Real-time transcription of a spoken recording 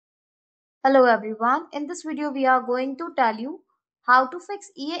Hello everyone. In this video we are going to tell you how to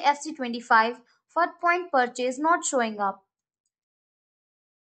fix EAFC 25 FUT Point purchase not showing up.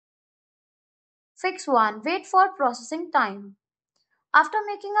 Fix 1. Wait for processing time. After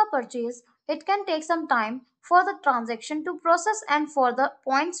making a purchase, it can take some time for the transaction to process and for the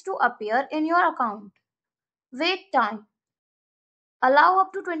points to appear in your account. Wait time. Allow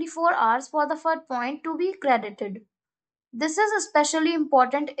up to 24 hours for the FUT Point to be credited. This is especially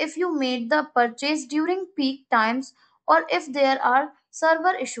important if you made the purchase during peak times or if there are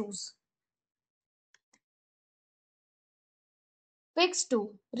server issues. Fix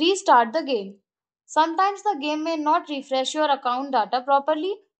 2. Restart the game. Sometimes the game may not refresh your account data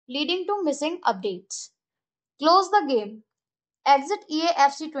properly, leading to missing updates. Close the game. Exit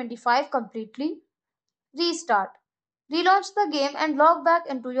EAFC 25 completely. Restart. Relaunch the game and log back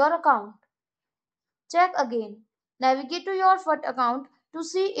into your account. Check again. Navigate to your FUT account to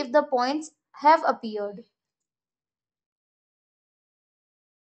see if the points have appeared.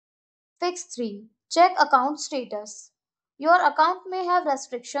 Fix 3. Check account status. Your account may have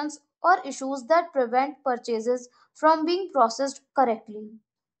restrictions or issues that prevent purchases from being processed correctly.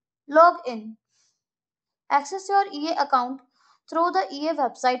 Log in. Access your EA account through the EA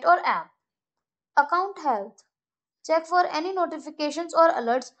website or app. Account health. Check for any notifications or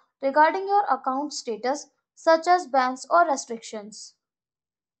alerts regarding your account status, such as bans or restrictions.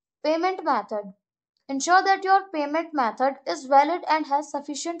 Payment method. Ensure that your payment method is valid and has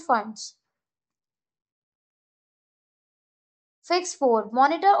sufficient funds. Fix 4.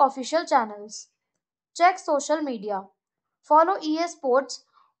 Monitor official channels. Check social media. Follow EA Sports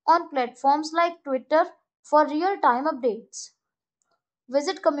on platforms like Twitter for real time updates.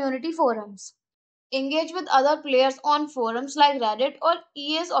 Visit community forums. Engage with other players on forums like Reddit or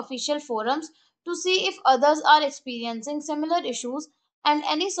EA's official forums to see if others are experiencing similar issues and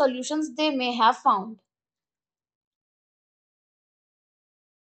any solutions they may have found.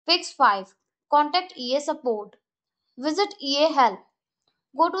 Fix 5. Contact EA support. Visit EA Help.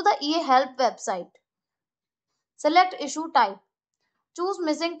 Go to the EA Help website. Select issue type. Choose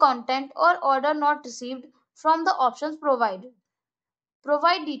missing content or order not received from the options provided.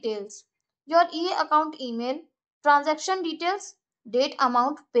 Provide details. Your EA account email, transaction details, date,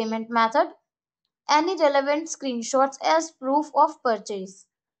 amount, payment method, any relevant screenshots as proof of purchase.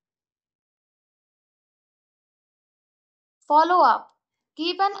 Follow up.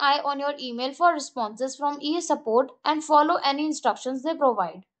 Keep an eye on your email for responses from EA support and follow any instructions they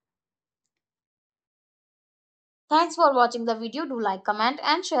provide. Thanks for watching the video. Do like, comment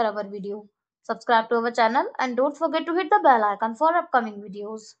and share our video. Subscribe to our channel and don't forget to hit the bell icon for upcoming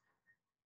videos.